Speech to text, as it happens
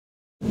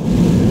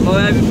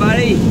Hello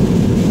everybody,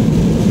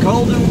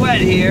 cold and wet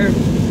here.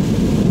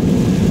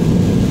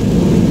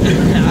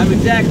 I'm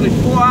exactly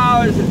 4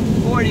 hours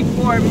and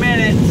 44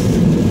 minutes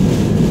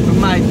from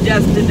my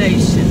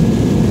destination.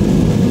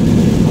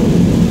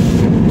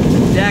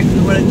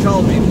 Exactly what it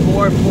told me,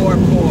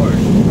 444.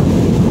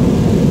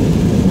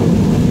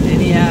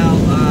 Anyhow,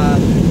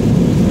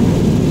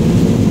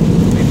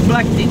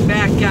 reflecting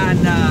back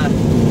on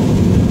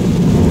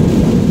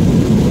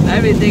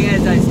everything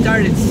as I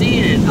started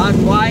seeing it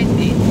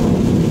unwinding.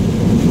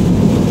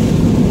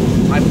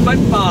 My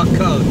football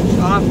coach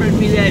offered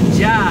me that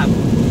job.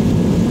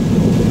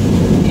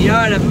 You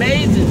know, it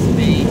amazes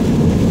me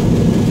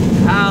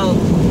how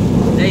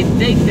they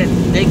think that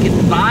they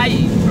can buy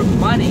you for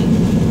money.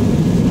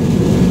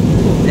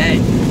 That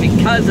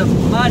because of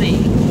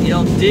money,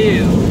 you'll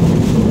do,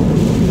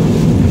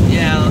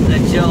 you know,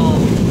 that you'll...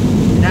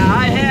 Now,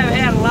 I have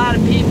had a lot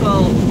of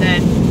people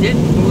that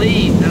didn't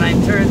believe that I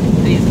turned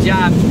these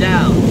jobs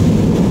down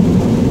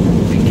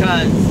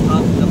because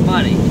of the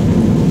money.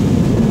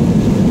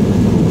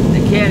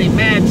 Can't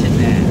imagine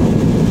that.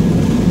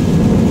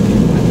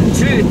 But the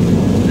truth,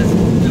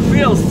 the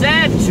real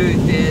sad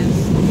truth is,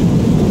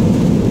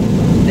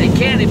 they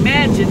can't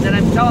imagine that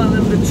I'm telling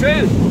them the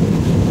truth.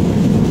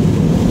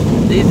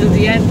 These are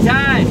the end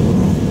times.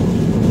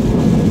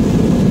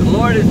 The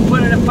Lord has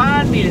put it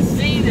upon me to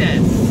see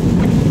this.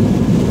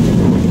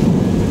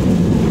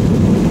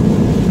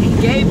 He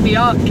gave me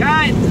all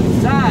kinds of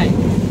signs.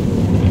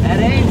 That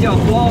angel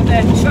blowing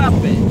that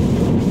trumpet.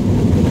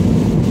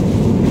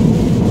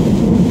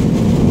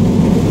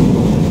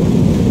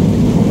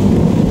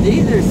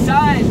 These are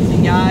signs,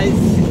 you guys,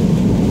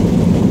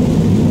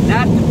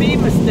 not to be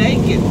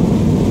mistaken.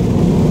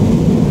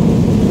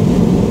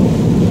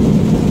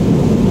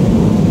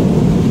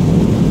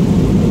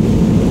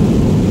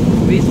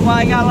 The reason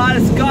why I got a lot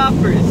of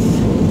scoffers.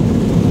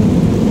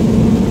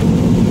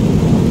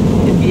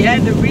 If you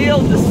had the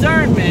real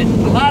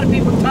discernment, a lot of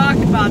people talk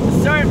about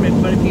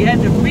discernment, but if you had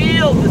the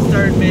real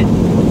discernment,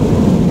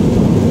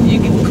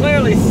 you can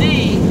clearly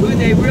see who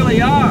they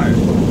really are.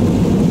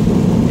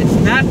 It's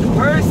not the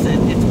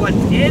person, it's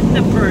what's in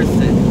the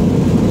person.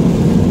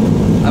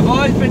 I've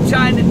always been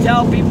trying to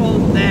tell people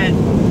that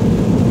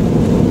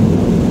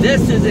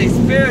this is a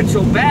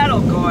spiritual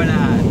battle going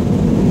on.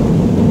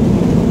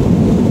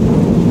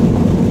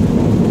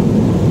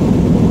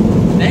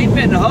 They've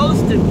been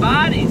hosting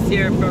bodies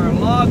here for a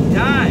long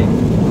time.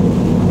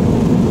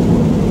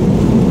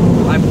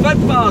 My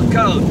football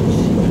coach,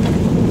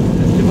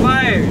 Mr.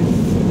 Myers.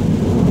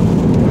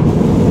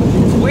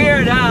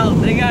 Weird how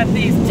they got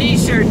these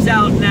t-shirts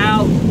out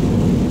now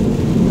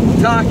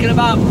talking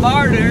about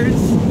martyrs,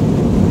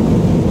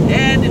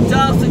 and it's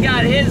also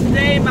got his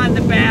name on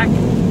the back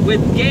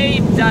with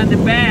games on the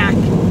back,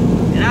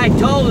 and I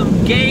told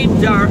him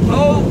games are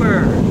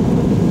over.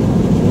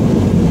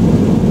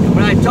 And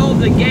when I told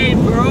him the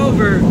games were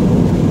over,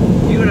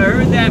 you would have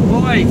heard that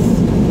voice.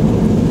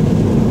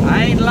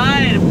 I ain't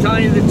lying, I'm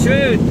telling you the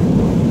truth.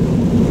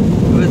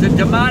 It was a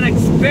demonic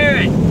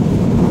spirit.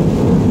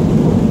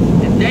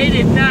 They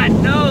did not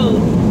know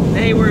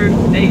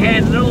they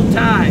had little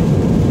time.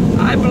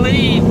 I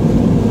believe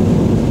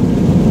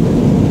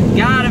the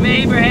God of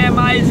Abraham,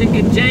 Isaac,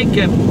 and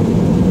Jacob,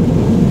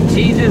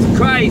 Jesus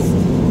Christ,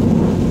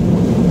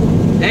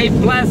 they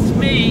blessed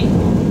me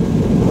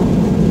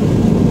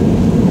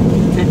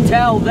to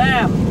tell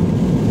them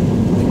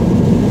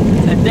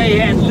that they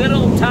had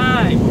little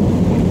time.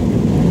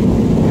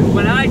 And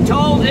when I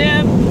told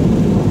him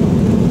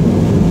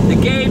the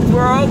games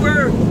were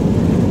over,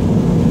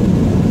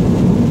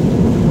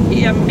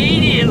 he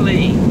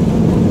immediately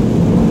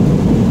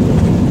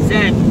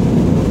said,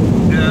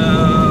 no.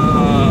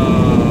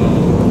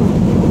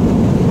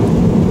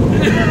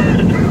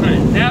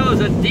 That was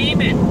a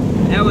demon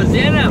that was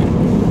in him.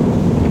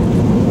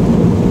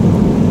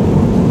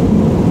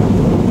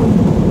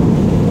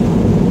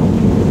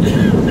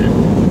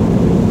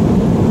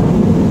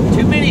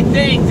 Too many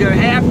things are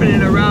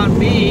happening around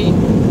me,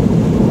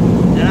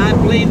 and I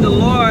believe the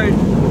Lord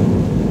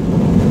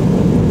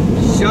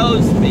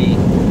shows me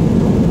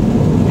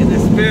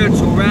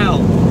spiritual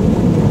realm.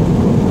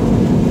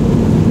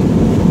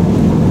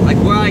 Like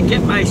where I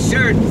get my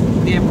shirt,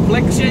 the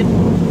affliction.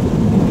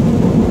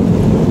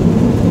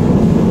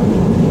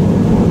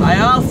 I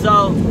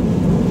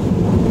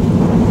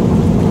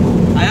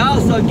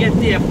also get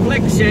the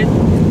affliction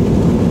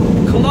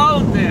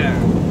cologne there.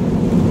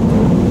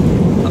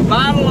 A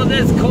bottle of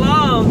this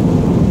cologne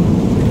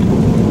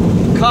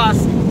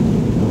costs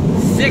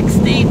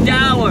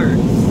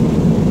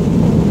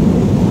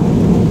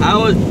 $60. I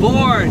was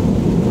born.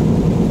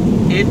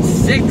 It's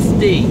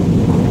 60.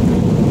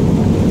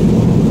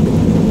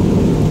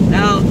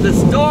 Now the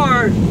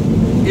store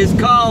is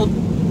called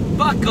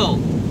Buckle.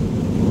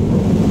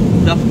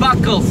 The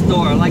Buckle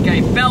store, like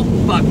a belt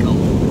buckle.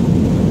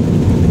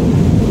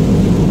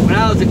 When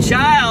I was a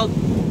child,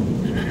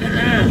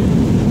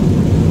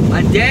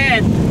 my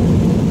dad,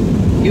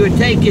 he would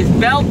take his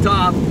belt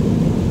off,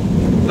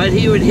 but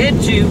he would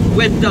hit you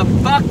with the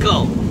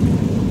buckle.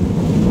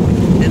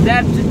 And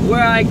that's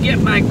where I get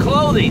my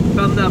clothing,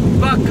 from the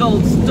Buckle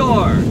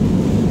store.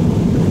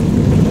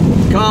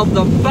 It's called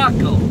The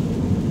Buckle.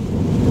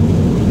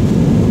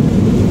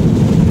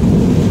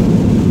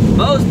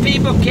 Most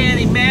people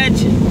can't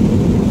imagine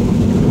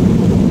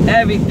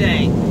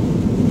everything.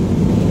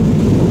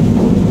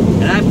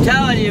 And I'm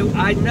telling you,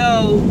 I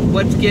know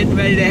what's getting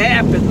ready to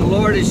happen. The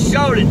Lord has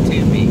showed it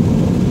to me.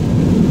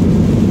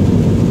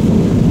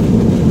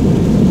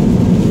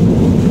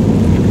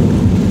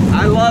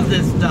 I love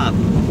this stuff.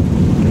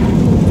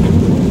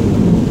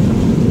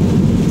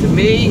 To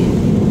me,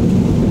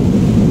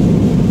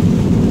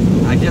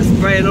 I just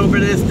spray a little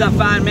bit of this stuff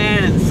on,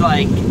 man, and it's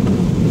like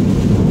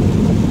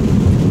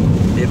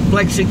the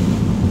affliction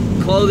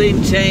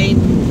clothing chain.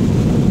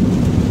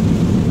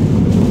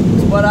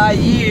 It's what I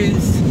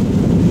use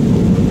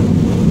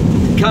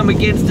to come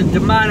against the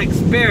demonic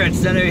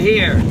spirits that are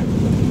here.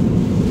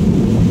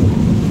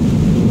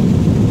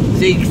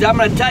 See, because I'm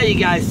going to tell you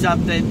guys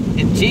something,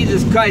 and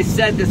Jesus Christ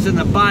said this in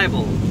the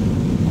Bible.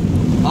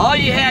 All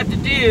you have to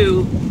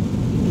do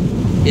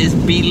is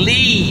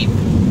believe.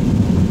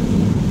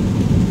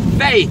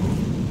 Faith.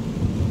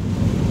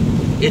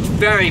 It's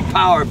very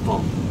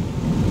powerful.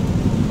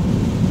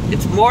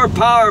 It's more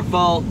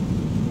powerful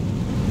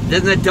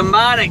than the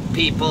demonic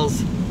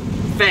people's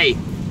faith.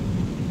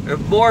 Or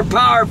more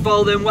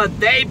powerful than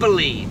what they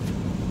believe.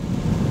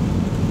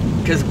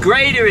 Because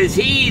greater is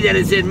He that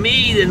is in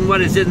me than what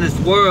is in this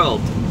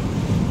world.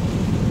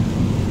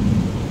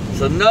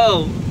 So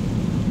know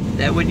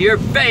that when your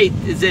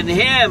faith is in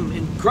Him,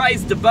 in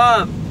Christ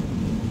above,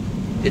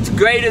 it's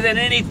greater than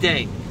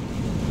anything.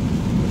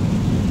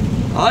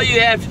 All you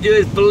have to do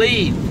is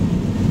believe.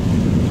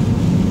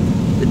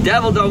 The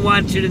devil don't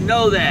want you to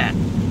know that.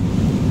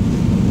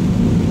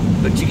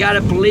 But you got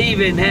to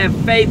believe and have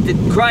faith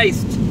in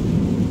Christ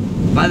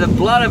by the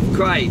blood of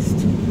Christ.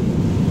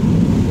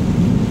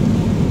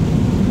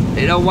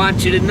 They don't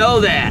want you to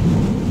know that.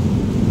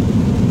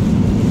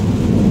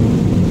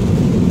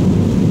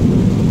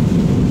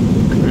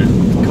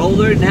 It's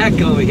colder than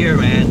heck over here,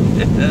 man.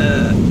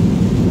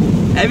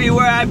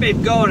 Everywhere I've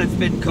been going, it's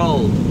been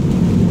cold.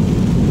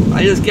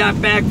 I just got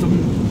back from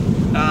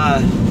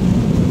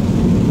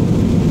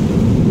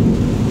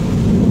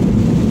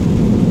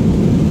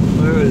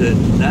where was it?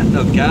 Not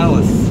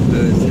Nogales. It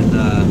was in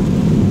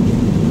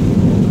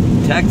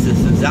Texas.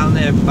 It was down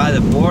there by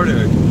the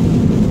border.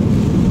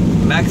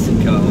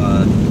 Mexico.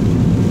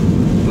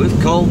 It was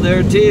cold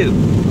there too.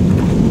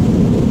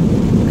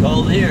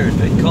 Cold here. It's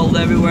been cold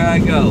everywhere I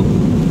go.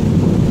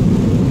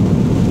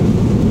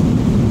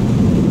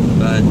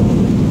 But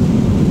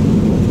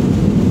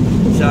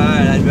it's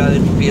alright. I'd rather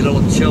be a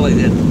little chilly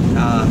than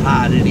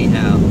hot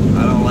anyhow.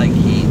 I don't like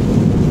heat.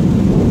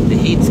 The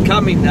heat's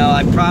coming though,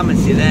 I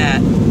promise you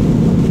that.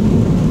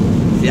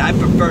 See, I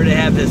prefer to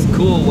have this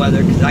cool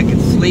weather because I can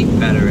sleep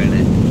better in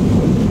it.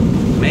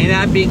 May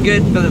not be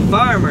good for the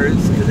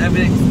farmers because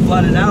everything's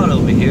flooded out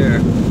over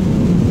here.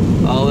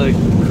 All the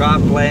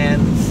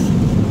croplands.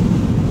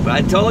 But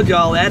I told you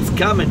all that's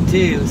coming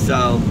too,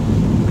 so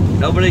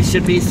nobody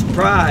should be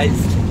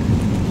surprised.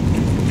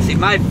 See,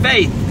 my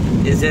faith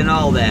is in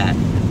all that.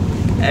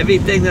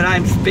 Everything that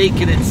I'm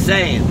speaking and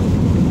saying,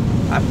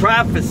 I'm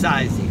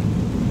prophesizing.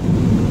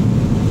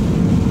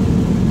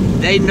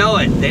 They know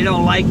it. They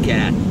don't like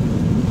that.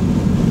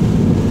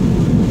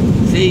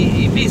 See,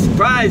 you'd be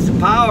surprised the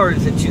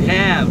powers that you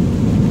have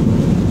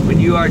when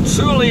you are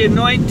truly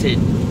anointed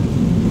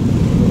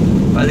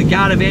by the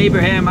God of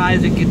Abraham,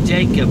 Isaac, and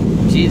Jacob,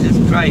 Jesus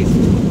Christ.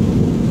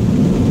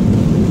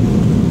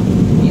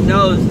 He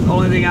knows the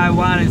only thing I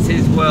want is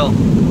His will.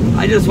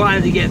 I just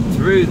wanted to get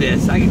through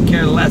this. I could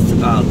care less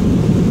about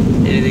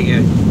anything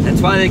here.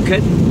 That's why they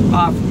couldn't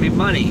offer me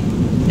money.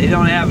 They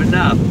don't have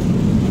enough.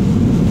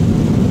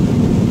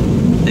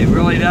 They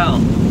really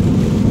don't.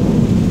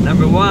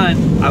 Number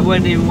one, I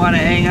wouldn't even want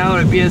to hang out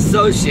or be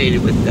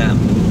associated with them.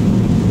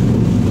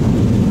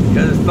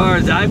 Because as far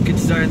as I'm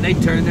concerned, they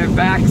turn their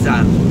backs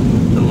on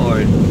the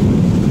Lord.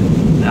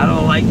 And I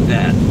don't like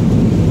that.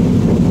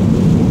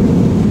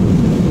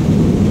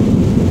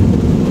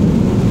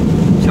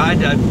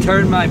 Tried to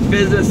turn my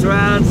business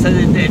around so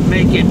that they'd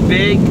make it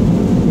big.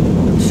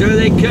 I'm sure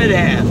they could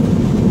have.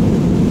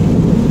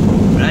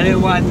 But I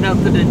didn't want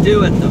nothing to do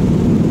with them.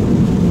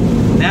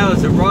 And that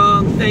was the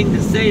wrong thing to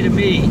say to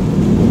me.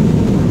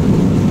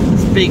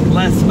 Speak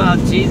less about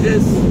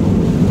Jesus.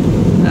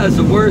 That was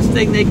the worst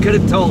thing they could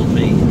have told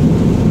me.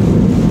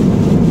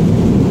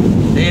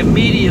 They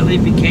immediately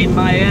became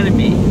my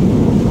enemy.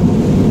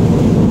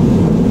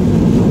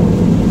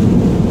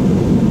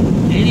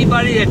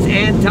 Anybody that's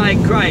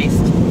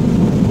anti-Christ,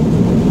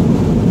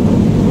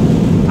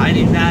 I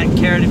do not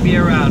care to be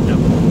around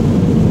them.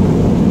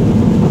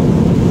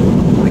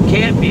 I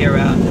can't be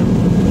around them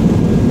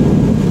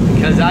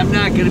because I'm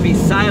not going to be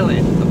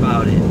silent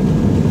about it.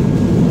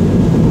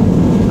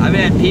 I've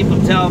had people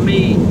tell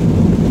me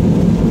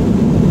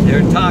they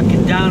were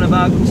talking down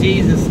about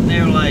Jesus and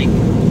they were like,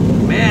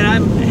 man,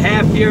 I'm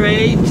half your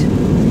age,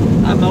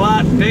 I'm a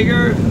lot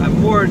bigger, I'm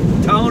more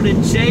toned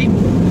and shape,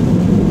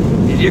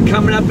 and you're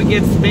coming up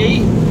against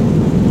me?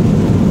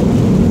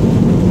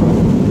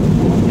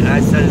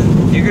 I said,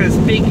 you're going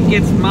to speak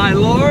against my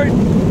Lord?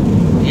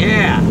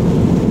 Yeah.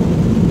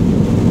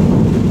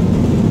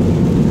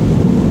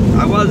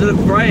 I wasn't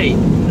afraid,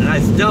 and I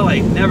still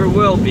ain't, never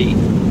will be.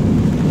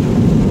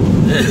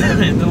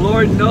 And the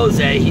Lord knows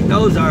that. He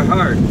knows our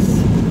hearts.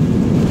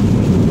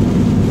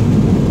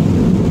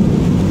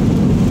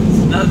 It's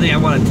another thing I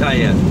want to tell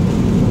you.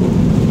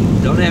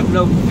 Don't have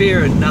no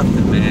fear of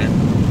nothing, man.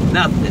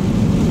 Nothing.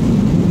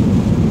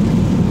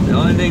 The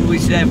only thing we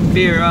should have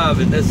fear of,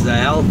 and this is a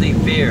healthy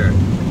fear,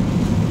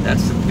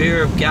 that's the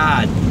fear of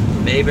God,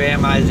 of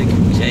Abraham, Isaac,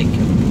 and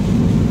Jacob.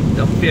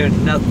 Don't fear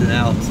nothing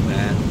else,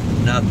 man.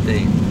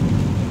 Nothing.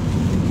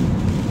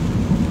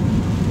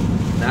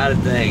 Not a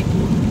thing.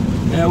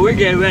 Yeah, we're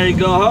getting ready to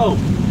go home.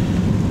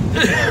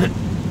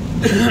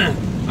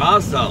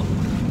 Also,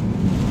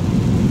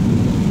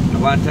 I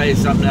want to tell you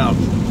something else.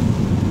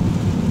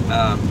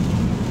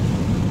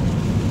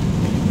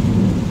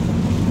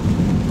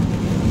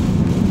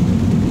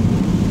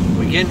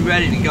 We're getting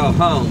ready to go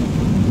home,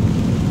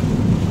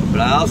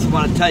 but I also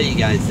want to tell you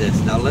guys this.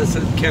 Now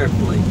listen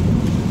carefully.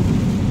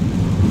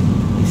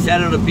 He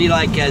said it'll be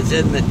like as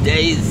in the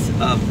days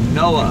of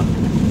Noah.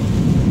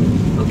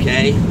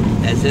 Okay?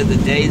 As in the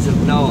days of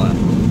Noah.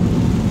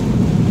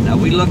 Now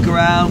we look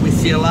around, we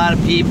see a lot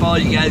of people,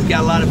 you guys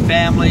got a lot of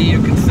family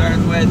you're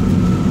concerned with.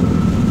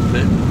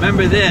 But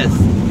remember this,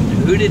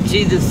 who did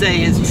Jesus say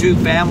his true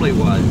family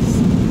was?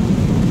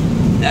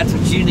 That's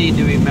what you need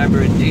to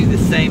remember and do the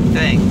same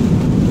thing.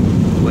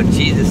 What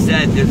Jesus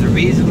said, there's a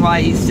reason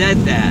why he said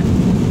that.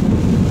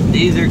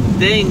 These are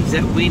things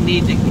that we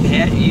need to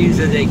use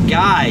as a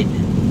guide.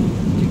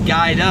 To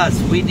guide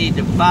us, we need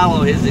to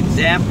follow his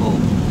example.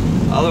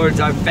 In other words,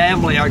 our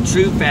family, our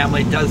true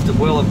family, does the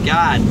will of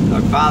God.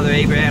 Our father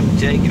Abraham and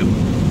Jacob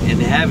in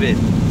heaven.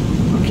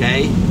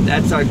 Okay?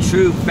 That's our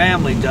true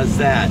family does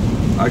that.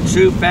 Our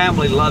true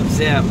family loves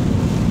him.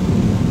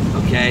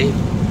 Okay?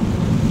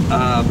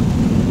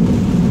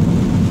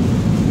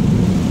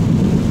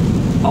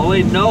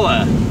 Only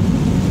Noah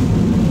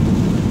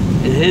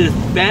and his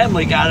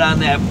family got on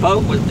that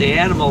boat with the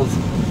animals,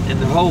 and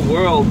the whole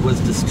world was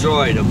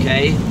destroyed,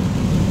 okay?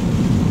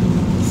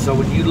 So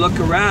when you look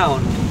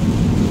around,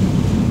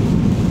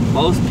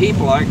 most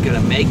people aren't going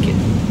to make it.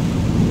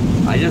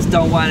 I just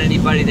don't want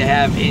anybody to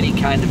have any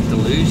kind of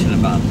delusion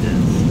about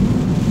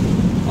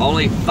this.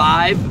 Only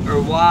 5 are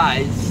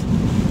wise.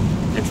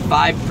 That's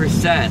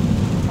 5%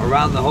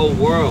 around the whole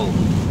world.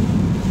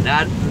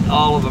 Not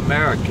all of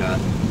America.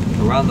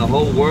 Around the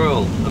whole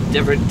world of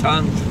different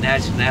tongues and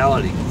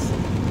nationalities.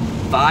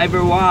 5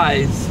 are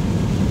wise.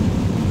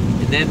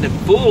 And then the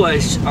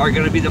foolish are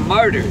going to be the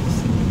martyrs.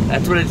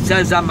 That's what it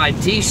says on my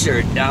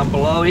t-shirt down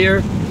below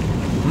here.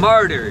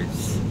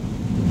 Martyrs.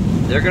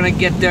 They're going to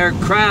get their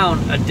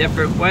crown a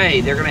different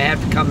way. They're going to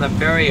have to come the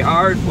very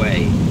hard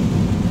way.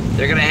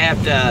 They're going to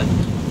have to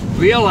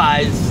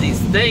realize these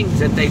things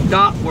that they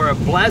thought were a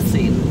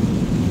blessing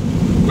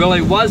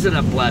really wasn't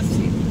a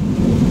blessing.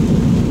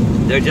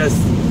 They're just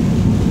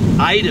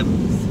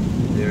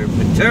items. They're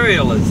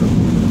materialism.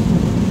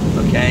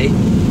 Okay?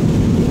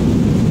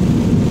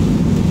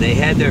 They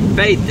had their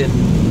faith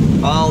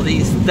in all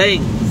these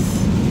things.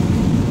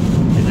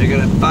 And they're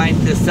going to find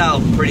this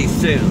out pretty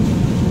soon.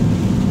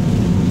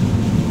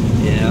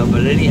 You know,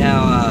 but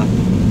anyhow,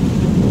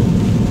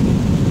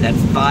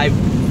 that's 5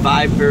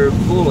 are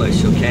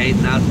foolish, okay?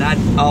 Not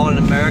all in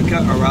America,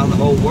 around the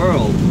whole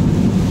world.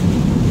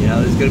 You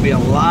know, there's going to be a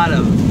lot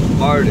of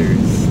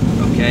martyrs,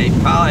 okay?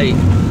 Probably,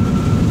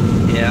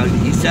 you know,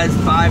 he says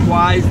 5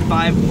 wise,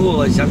 5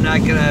 foolish. I'm not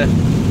going to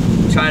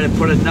try to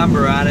put a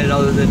number on it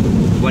other than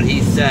what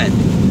he said.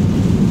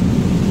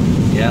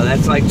 You know,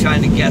 that's like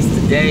trying to guess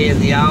the day and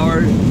the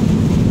hour.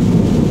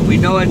 We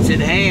know it's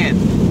in hand.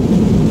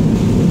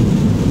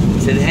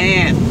 It's in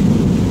hand.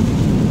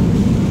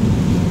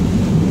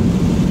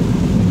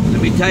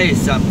 Let me tell you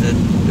something.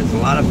 There's a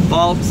lot of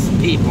false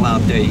people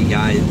out there, you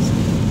guys,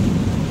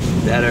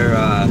 that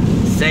are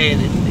saying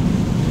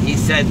he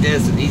said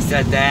this and he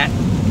said that.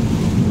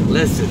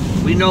 Listen,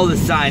 we know the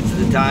signs of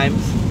the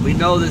times. We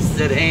know this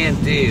is at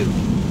hand too.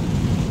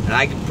 And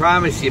I can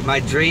promise you, my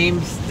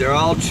dreams, they're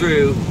all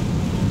true.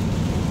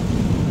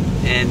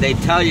 And they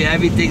tell you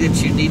everything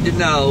that you need to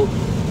know.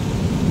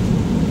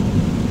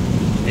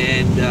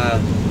 And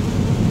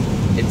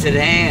it's at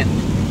hand.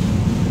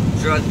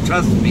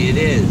 Trust me, it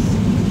is.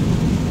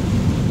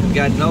 I've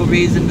got no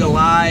reason to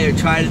lie or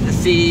try to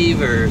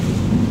deceive or...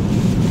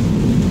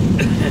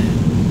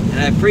 And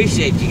I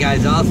appreciate you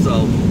guys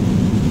also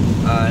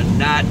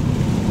not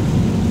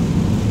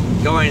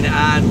going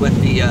on with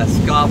the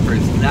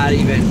scoffers, not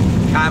even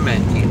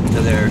commenting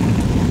to their...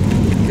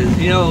 Because,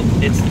 you know,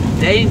 it's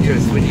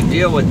dangerous when you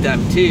deal with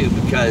them too,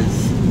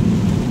 because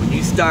when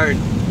you start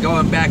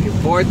going back and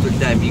forth with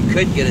them, you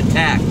could get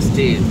attacks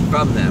too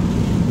from them.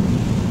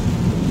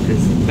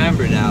 Because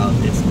remember now,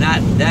 it's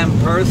not them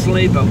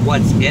personally, but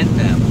what's in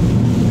them.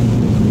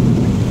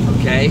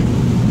 Okay?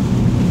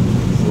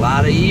 There's a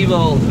lot of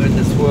evil in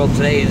this world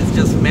today, and it's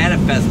just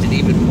manifested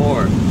even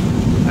more.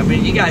 I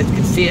mean, you guys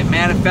can see it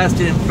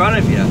manifested in front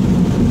of you.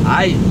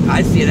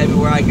 I see it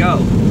everywhere I go.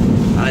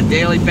 On a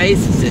daily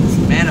basis, it's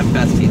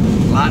manifesting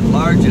a lot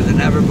larger than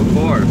ever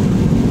before.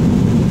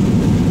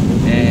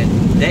 And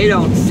they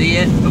don't see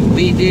it, but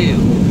we do.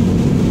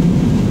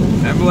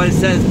 Remember what it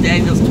says,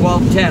 Daniel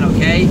 12:10,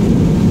 okay?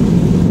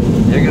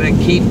 They're going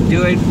to keep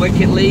doing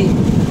wickedly,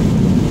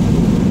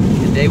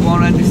 and they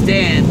won't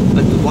understand,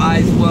 but the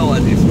wise will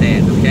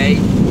understand, okay?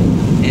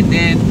 And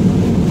then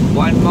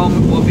one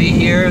moment we'll be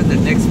here, the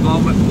next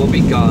moment we'll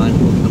be gone.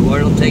 The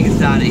Lord will take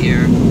us out of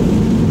here.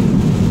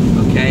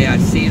 Okay,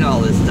 I've seen all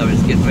this stuff.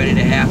 It's getting ready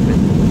to happen.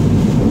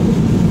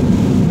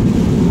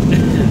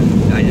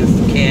 I just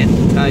can't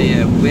tell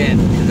you when,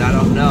 because I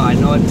don't know. I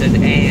know it's at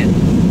hand.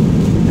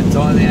 That's the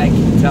only thing I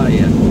can tell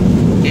you.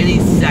 Any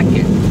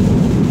second.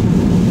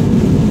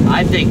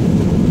 I think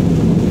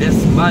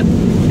this month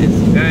is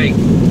very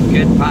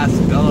good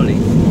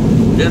possibilities.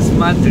 This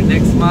month or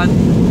next month,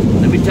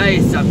 let me tell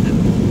you something.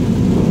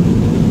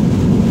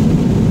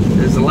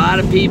 There's a lot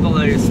of people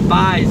that are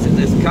spies in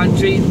this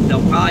country.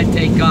 They'll probably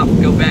take off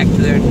and go back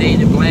to their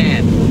native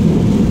land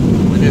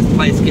when this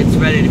place gets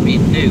ready to be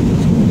nuked.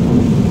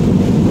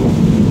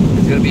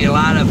 There's going to be a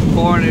lot of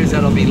foreigners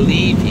that'll be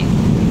leaving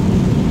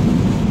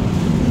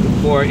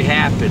before it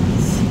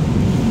happens.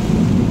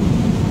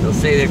 They'll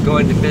say they're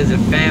going to visit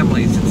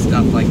families and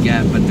stuff like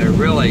that, but they're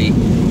really...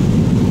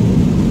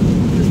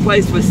 This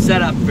place was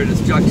set up for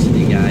destruction,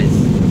 you guys.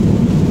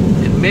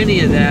 And many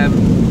of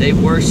them, they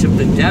worship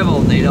the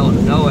devil and they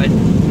don't know it,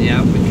 you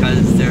know,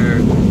 because they're,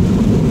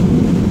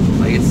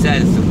 like it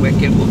says, the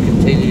wicked will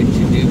continue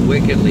to do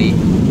wickedly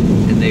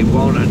and they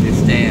won't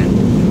understand.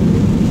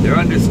 They're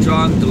under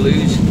strong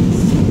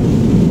delusions.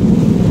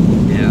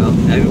 You know,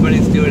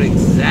 everybody's doing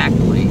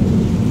exactly.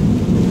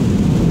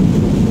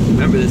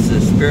 Remember, this is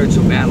a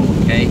spiritual battle,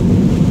 okay?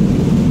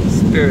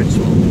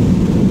 Spiritual.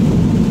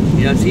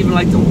 You know, it's even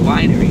like the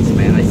wineries,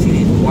 man. I see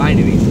these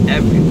wineries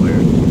everywhere.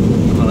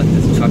 I'm gonna let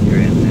this trucker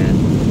in, man.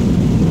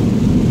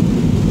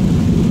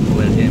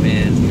 Let him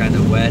in. It's kind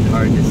of wet,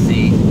 hard to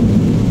see.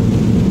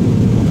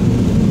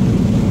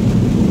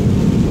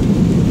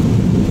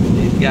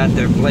 They've got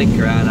their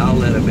blinker on. I'll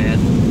let him in.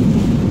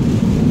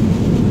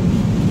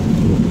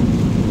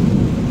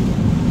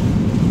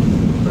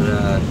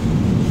 But,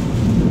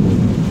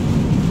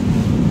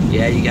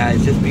 yeah, you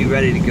guys, just be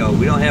ready to go.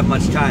 We don't have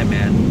much time,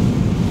 man.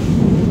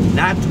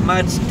 Not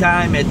much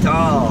time at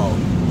all.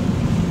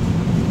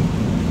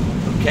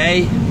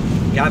 Okay?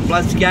 God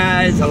bless you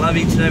guys. I love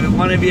each and every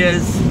one of you.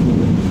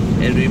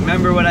 And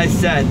remember what I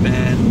said,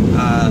 man.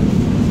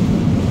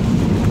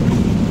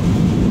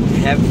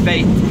 Have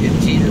faith in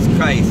Jesus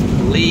Christ.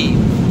 Believe.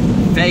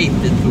 Faith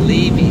is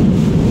believing.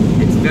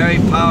 It's very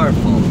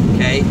powerful,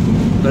 okay?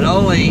 But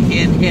only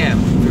in Him,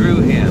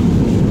 through Him.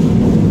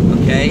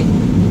 Okay?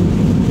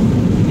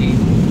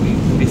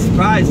 You'd be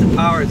surprised the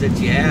powers that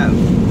you have.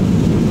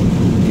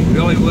 You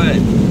really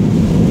would.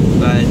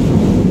 But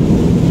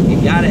you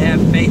gotta have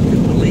faith to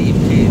believe,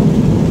 too.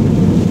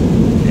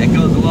 That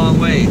goes a long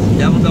ways. The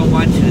devil don't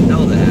want you to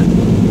know that.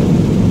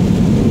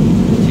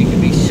 But you can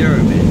be sure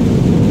of it.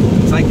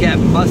 It's like that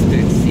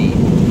mustard seed.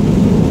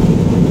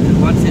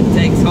 And once it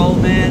takes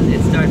hold, man,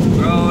 it starts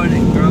growing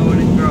and growing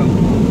and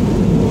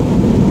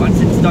growing. Once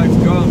it starts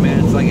growing, man,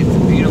 it's like it's a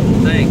beautiful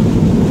thing.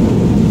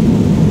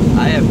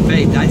 I have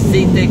faith. I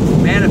see things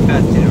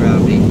manifesting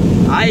around me.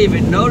 I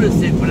even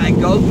notice it when I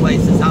go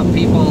places, how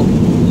people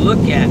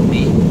look at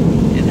me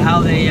and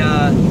how they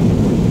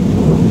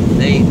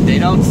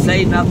don't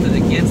say nothing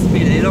against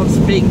me. They don't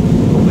speak.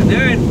 When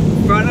they're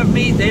in front of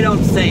me, they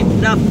don't say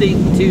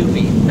nothing to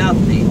me.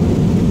 Nothing.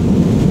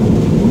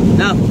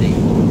 Nothing.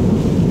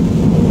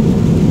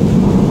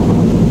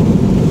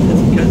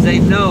 It's because they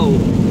know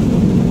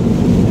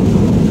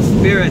the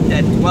spirit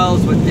that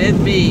dwells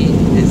within me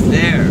is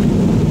there.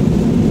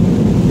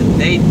 And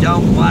they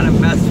don't want to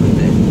mess with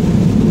it.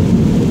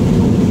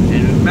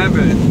 And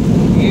remember,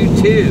 you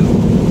too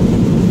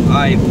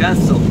are a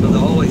vessel for the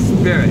Holy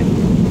Spirit.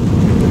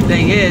 The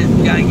thing is,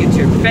 you gotta get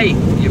your faith,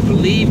 your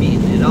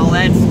believing, and all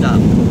that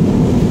stuff.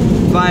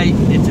 But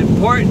it's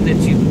important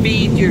that you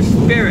feed your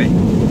spirit.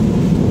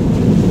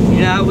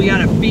 You know, we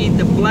gotta feed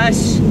the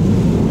flesh.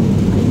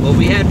 Well,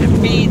 we have to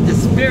feed the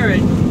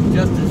spirit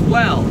just as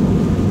well.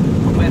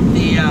 With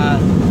the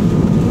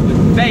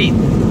with faith.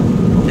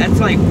 That's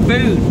like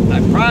food.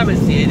 I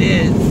promise you it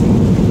is.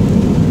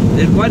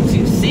 Then once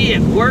you see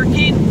it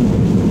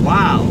working,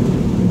 wow.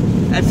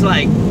 That's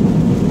like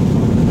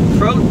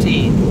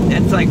protein.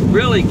 That's like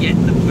really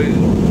getting the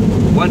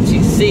food. Once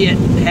you see it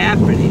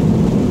happening.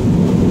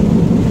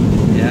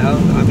 You know?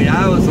 I mean,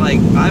 I was like,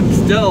 I'm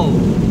still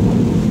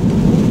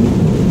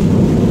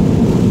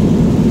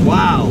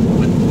wow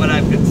with what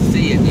I've been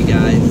seeing, you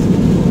guys.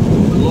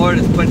 The Lord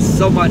has put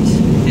so much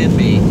in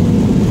me.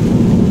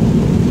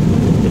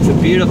 It's a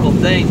beautiful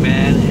thing,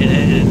 man.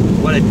 And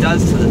what it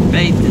does to the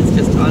faith is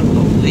just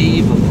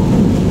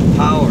unbelievable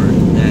power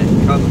that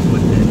comes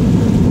with it.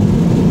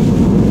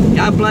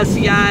 God bless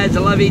you guys. I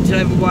love each and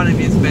every one of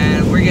you,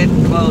 man. We're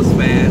getting close,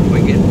 man.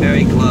 We're getting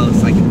very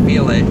close. I can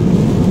feel it.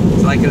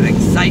 It's like an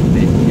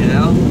excitement, you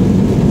know?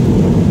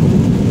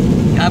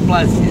 God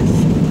bless you.